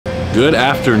Good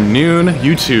afternoon,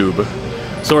 YouTube.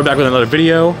 So we're back with another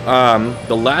video.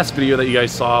 The last video that you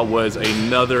guys saw was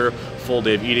another full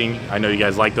day of eating. I know you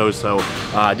guys like those, so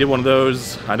I did one of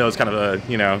those. I know it's kind of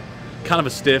a, kind of a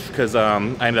stiff because I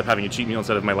ended up having a cheat meal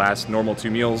instead of my last normal 2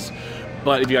 meals.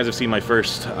 But if you guys have seen my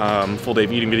first full day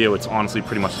of eating video, it's honestly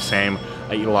pretty much the same.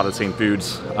 I eat a lot of the same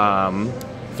foods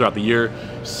throughout the year.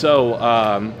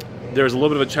 So there's a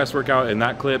little bit of a chest workout in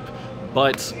that clip,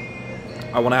 but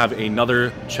I want to have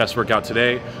another chest workout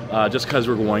today just because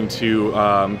we're going to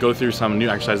go through some new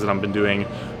exercises that I've been doing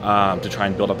to try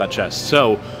and build up that chest.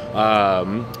 So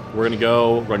we're going to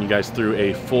go run you guys through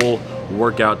a full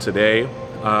workout today.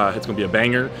 It's going to be a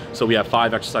banger. So we have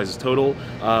 5 exercises total,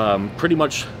 pretty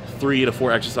much 3 to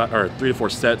 4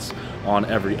 sets on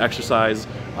every exercise.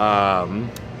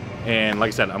 And like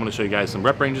I said, I'm going to show you guys some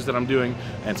rep ranges that I'm doing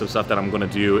and some stuff that I'm going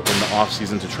to do in the off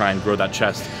season to try and grow that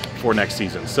chest for next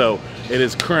season. So it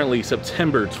is currently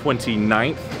September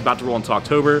 29th, about to roll into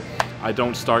October. I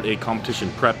don't start a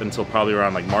competition prep until probably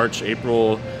around like March,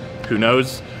 April, who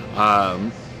knows.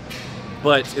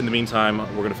 But in the meantime,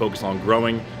 we're going to focus on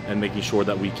growing and making sure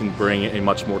that we can bring a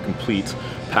much more complete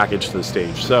package to the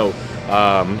stage. So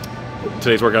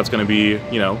today's workout is going to be,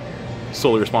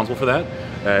 solely responsible for that.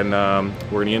 And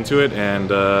we're gonna get into it and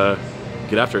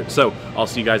get after it. So I'll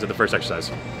see you guys at the first exercise.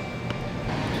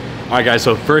 All right, guys,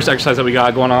 so first exercise that we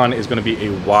got going on is gonna be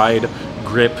a wide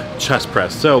grip chest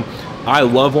press. So I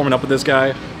love warming up with this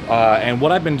guy. And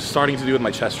what I've been starting to do with my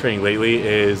chest training lately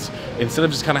is instead of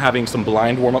just kind of having some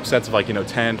blind warm-up sets of like,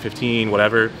 10, 15,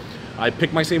 whatever, I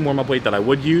pick my same warm-up weight that I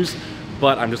would use,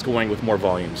 but I'm just going with more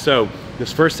volume. So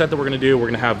this first set that we're gonna do, we're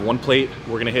gonna have 1 plate,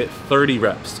 we're gonna hit 30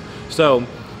 reps. So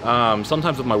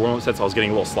sometimes with my warm-up sets I was getting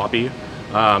a little sloppy,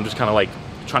 just kind of like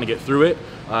trying to get through it.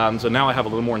 So now I have a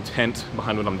little more intent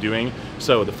behind what I'm doing.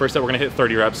 So the first set we're gonna hit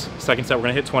 30 reps, second set we're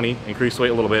gonna hit 20, increase the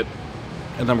weight a little bit,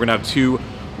 and then we're gonna have 2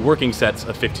 working sets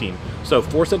of 15. So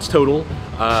 4 sets total,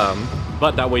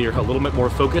 but that way you're a little bit more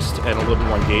focused and a little bit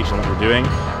more engaged in what we're doing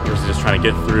versus just trying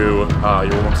to get through your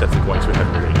warm-up sets and going to a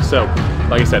heavy weight. So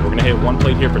like I said, we're gonna hit 1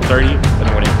 plate here for 30, and then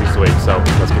we're gonna increase the weight. So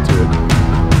let's get to it.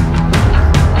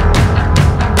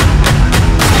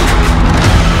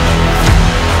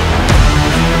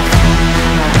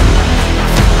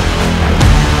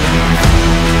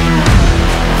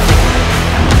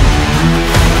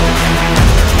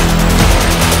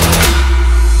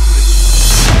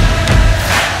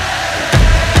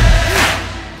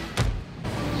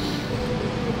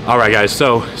 All right, guys,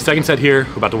 so second set here,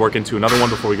 we're about to work into another one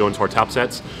before we go into our top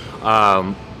sets.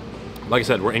 Like I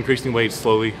said, we're increasing weight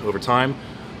slowly over time.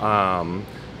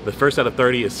 The first set of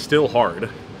 30 is still hard.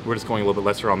 We're just going a little bit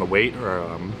lesser on the weight, or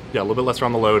a little bit lesser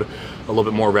on the load, a little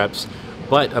bit more reps.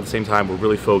 But at the same time, we're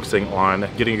really focusing on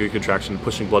getting a good contraction,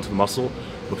 pushing blood to the muscle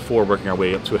before working our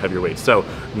way up to a heavier weight. So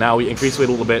now we increase weight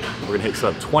a little bit, we're gonna hit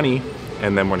set of 20,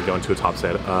 and then we're gonna go into a top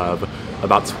set of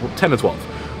about 10 to 12.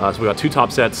 So we got 2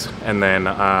 top sets, and then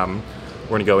we're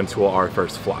gonna go into our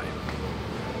first fly.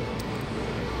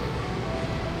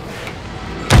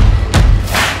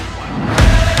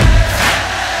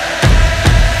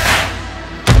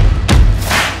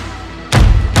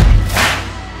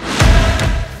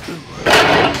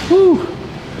 Woo!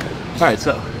 All right,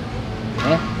 so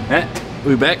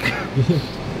we back.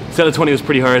 Set of 20 was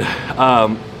pretty hard.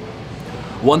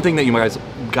 One thing that you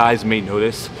guys may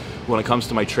notice when it comes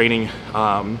to my training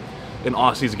in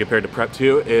off season compared to prep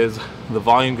 2 is the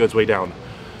volume goes way down.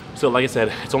 So like I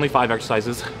said, it's only 5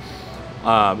 exercises.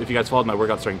 If you guys followed my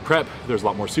workouts during prep, there's a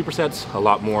lot more supersets, a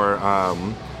lot more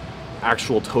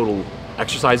actual total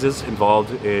exercises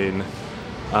involved in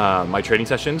my training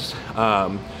sessions.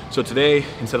 So today,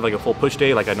 instead of like a full push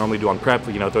day like I normally do on prep,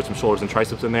 throw some shoulders and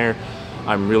triceps in there,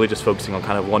 I'm really just focusing on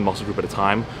kind of one muscle group at a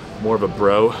time, more of a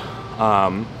bro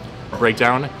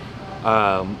breakdown.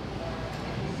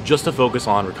 Just to focus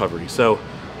on recovery. So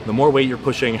the more weight you're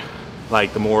pushing,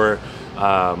 like the more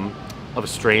of a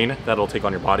strain that it'll take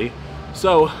on your body.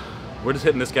 So we're just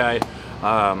hitting this guy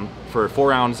for 4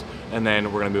 rounds, and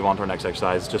then we're gonna move on to our next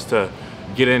exercise just to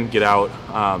get in, get out,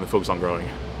 and focus on growing.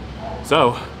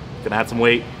 So gonna add some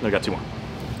weight, and we got 2 more.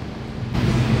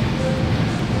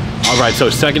 All right, so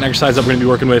second exercise that we're gonna be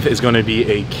working with is gonna be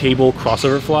a cable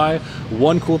crossover fly.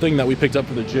 One cool thing that we picked up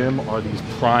for the gym are these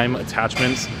prime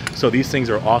attachments. So these things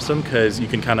are awesome because you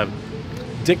can kind of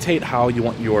dictate how you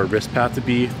want your wrist path to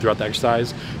be throughout the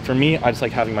exercise. For me, I just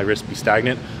like having my wrist be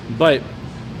stagnant, but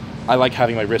I like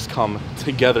having my wrist come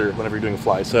together whenever you're doing a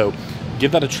fly. So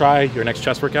give that a try. Your next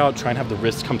chest workout, try and have the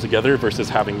wrists come together versus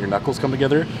having your knuckles come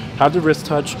together. Have the wrists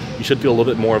touch. You should feel a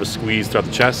little bit more of a squeeze throughout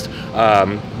the chest.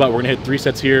 But we're gonna hit 3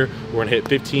 sets here. We're gonna hit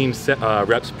 15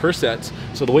 reps per set.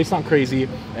 So the weight's not crazy.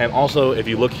 And also, if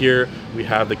you look here, we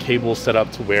have the cable set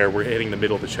up to where we're hitting the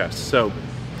middle of the chest. So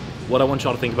what I want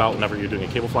y'all to think about whenever you're doing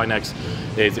a cable fly next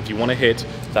is if you want to hit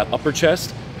that upper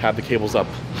chest, have the cables up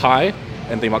high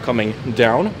and think about coming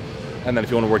down. And then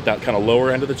if you want to work that kind of lower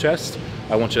end of the chest,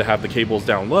 I want you to have the cables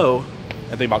down low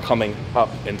and think about coming up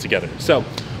and together. So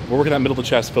we're working that middle of the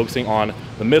chest, focusing on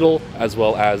the middle as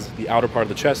well as the outer part of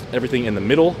the chest, everything in the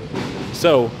middle.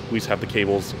 So we just have the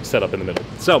cables set up in the middle.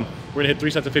 So we're gonna hit 3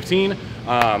 sets of 15.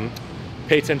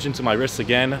 Pay attention to my wrists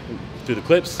again through the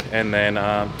clips, and then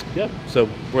yeah, so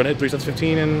we're gonna hit 3 sets of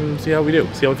 15 and see how we do,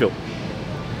 see how we feel.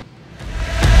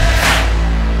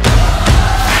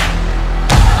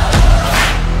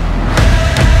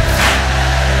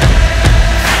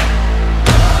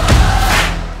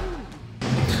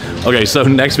 Okay, so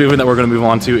next movement that we're going to move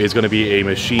on to is going to be a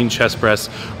machine chest press.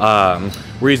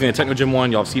 We're using a Techno Gym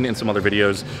one. Y'all have seen it in some other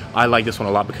videos. I like this one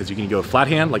a lot because you can go flat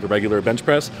hand like a regular bench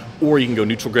press, or you can go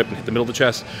neutral grip and hit the middle of the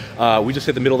chest. We just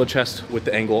hit the middle of the chest with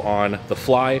the angle on the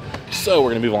fly. So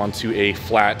we're going to move on to a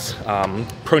flat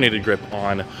pronated grip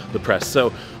on the press.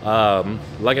 So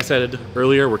like I said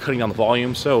earlier, we're cutting down the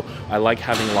volume. So I like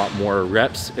having a lot more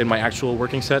reps in my actual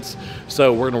working sets.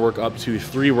 So we're going to work up to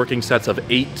 3 working sets of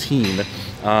 18.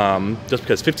 Just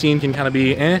because 15 can kind of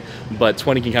be but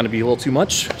 20 can kind of be a little too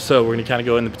much. So we're gonna kind of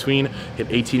go in between, hit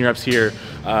 18 reps here,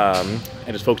 and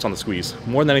just focus on the squeeze.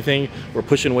 More than anything, we're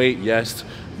pushing weight, yes,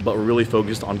 but we're really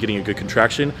focused on getting a good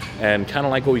contraction, and kind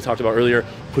of like what we talked about earlier,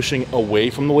 pushing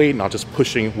away from the weight, not just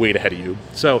pushing weight ahead of you.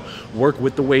 So work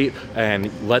with the weight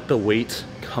and let the weight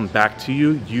come back to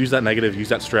you. Use that negative, use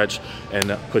that stretch,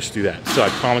 and push through that. So I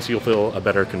promise you'll feel a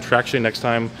better contraction next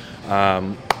time.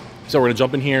 So we're gonna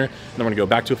jump in here, and then we're gonna go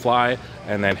back to a fly,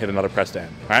 and then hit another press down.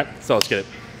 All right, so let's get it.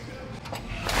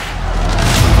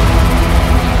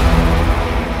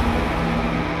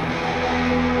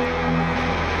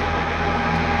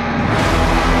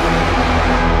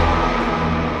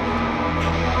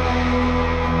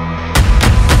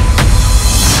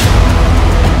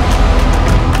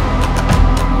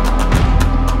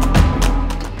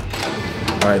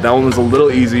 All right, that one was a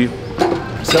little easy.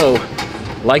 So,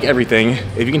 like everything,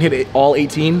 if you can hit all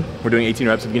 18, we're doing 18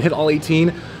 reps, if you can hit all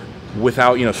 18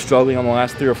 without, you know, struggling on the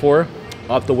last 3 or 4,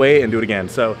 up the weight and do it again.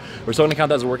 So we're still gonna count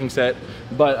that as a working set,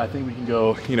 but I think we can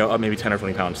go, you know, up maybe 10 or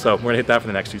 20 pounds. So we're gonna hit that for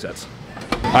the next 2 sets.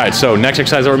 All right, so next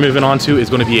exercise that we're moving on to is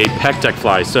gonna be a pec deck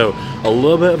fly. So a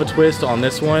little bit of a twist on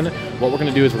this one. What we're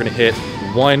gonna do is we're gonna hit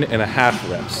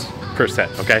 1.5 reps per set,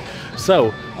 okay?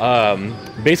 So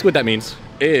basically what that means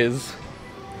is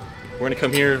we're gonna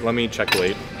come here, let me check the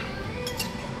weight.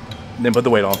 Then put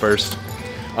the weight on first.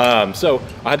 So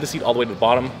I had the seat all the way to the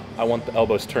bottom. I want the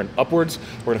elbows turned upwards.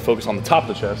 We're gonna focus on the top of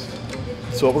the chest.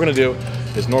 So what we're gonna do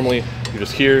is normally you're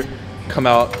just here, come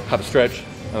out, have a stretch,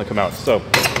 and then come out. So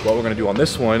what we're gonna do on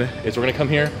this one is we're gonna come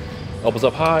here, elbows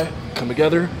up high, come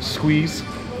together, squeeze.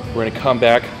 We're gonna come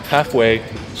back halfway,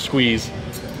 squeeze,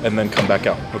 and then come back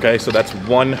out, okay? So that's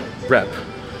 1 rep.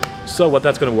 So what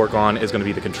that's gonna work on is gonna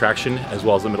be the contraction as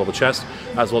well as the middle of the chest,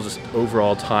 as well as just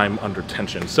overall time under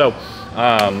tension. So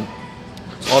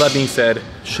all that being said,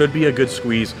 should be a good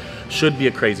squeeze, should be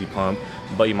a crazy pump,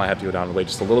 but you might have to go down the weight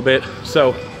just a little bit.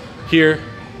 So here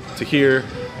to here,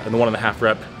 and the 1.5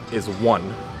 rep is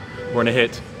 1. We're gonna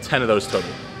hit 10 of those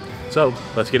total. So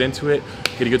let's get into it,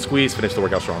 get a good squeeze, finish the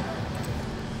workout strong.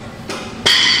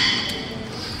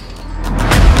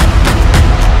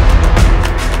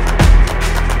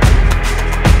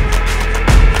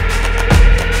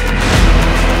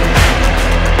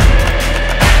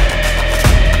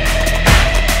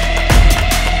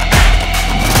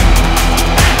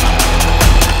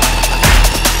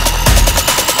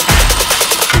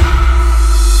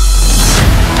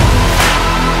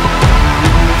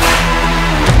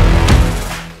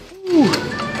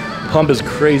 Pump is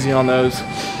crazy on those.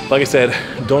 Like I said,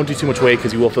 don't do too much weight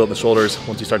because you will feel it in the shoulders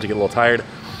once you start to get a little tired.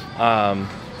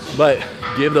 But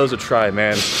give those a try,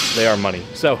 man. They are money.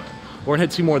 So we're gonna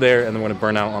hit 2 more there, and then we're gonna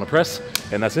burn out on a press,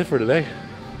 and that's it for today.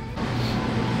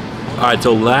 All right,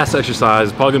 so last exercise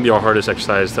is probably gonna be our hardest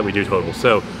exercise that we do total.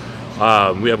 So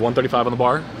we have 135 on the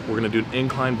bar. We're gonna do an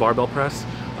incline barbell press.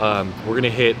 We're gonna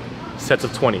hit sets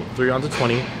of 20, 3 rounds of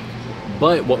 20.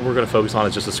 But what we're gonna focus on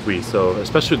is just a squeeze. So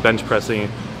especially with bench pressing,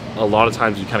 a lot of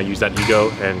times you kind of use that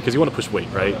ego, and because you want to push weight,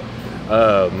 right?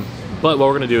 But what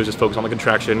we're gonna do is just focus on the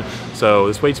contraction. So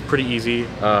this weight's pretty easy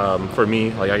for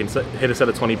me. Like I can hit a set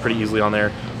of 20 pretty easily on there,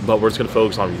 but we're just gonna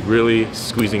focus on really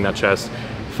squeezing that chest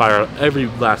fire out every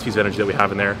last piece of energy that we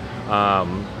have in there.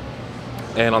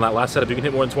 And on that last set, if you can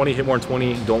hit more than 20, hit more than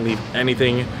 20. Don't leave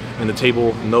anything in the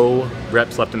table, no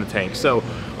reps left in the tank. So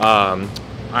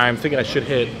I'm thinking I should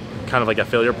hit kind of like a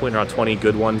failure point around 20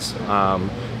 good ones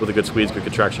with a good squeeze, good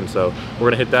contraction. So we're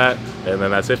gonna hit that, and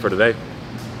then that's it for today.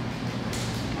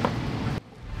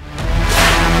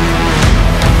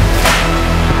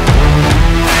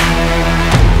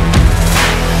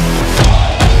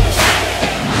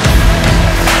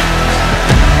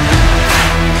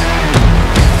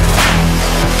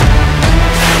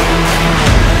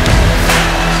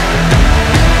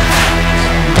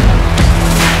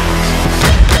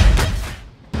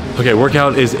 Okay,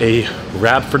 workout is a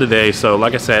wrap for today. So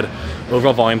like I said,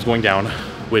 overall volume's going down,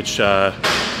 which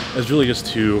is really just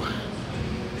to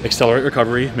accelerate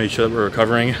recovery, make sure that we're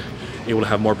recovering, able to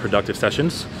have more productive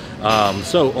sessions.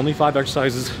 So only 5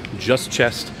 exercises, just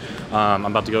chest. I'm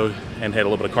about to go and hit a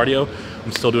little bit of cardio.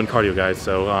 I'm still doing cardio, guys.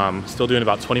 So still doing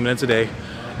about 20 minutes a day,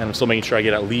 and I'm still making sure I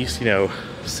get at least,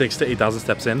 6,000 to 8,000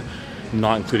 steps in,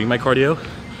 not including my cardio,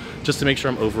 just to make sure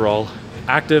I'm overall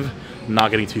active,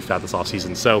 not getting too fat this off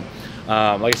season. So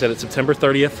like I said, it's September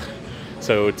 30th.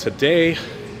 So today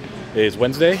is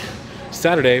Wednesday.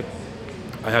 Saturday,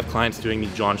 I have clients doing the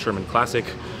John Sherman Classic,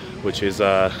 which is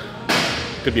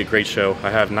could be a great show. I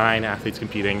have 9 athletes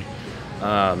competing,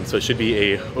 so it should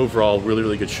be a overall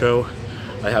really good show.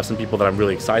 I have some people that I'm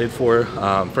really excited for,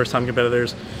 first time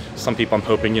competitors. Some people I'm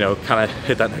hoping kind of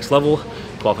hit that next level,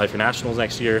 qualify for nationals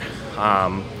next year.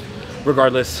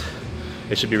 Regardless,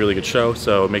 it should be a really good show.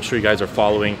 So make sure you guys are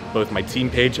following both my team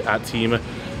page at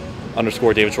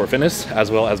team_David Short Fitness,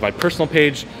 as well as my personal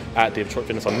page at David Short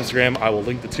Fitness on Instagram. I will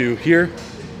link the two here.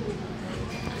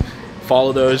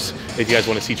 Follow those if you guys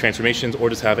want to see transformations or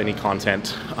just have any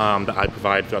content that I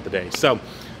provide throughout the day. So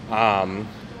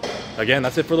again,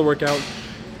 that's it for the workout.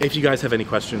 If you guys have any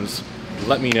questions,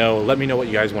 let me know. Let me know what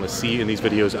you guys want to see in these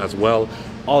videos as well.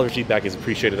 All of your feedback is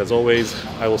appreciated as always.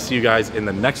 I will see you guys in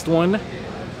the next one.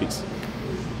 Peace.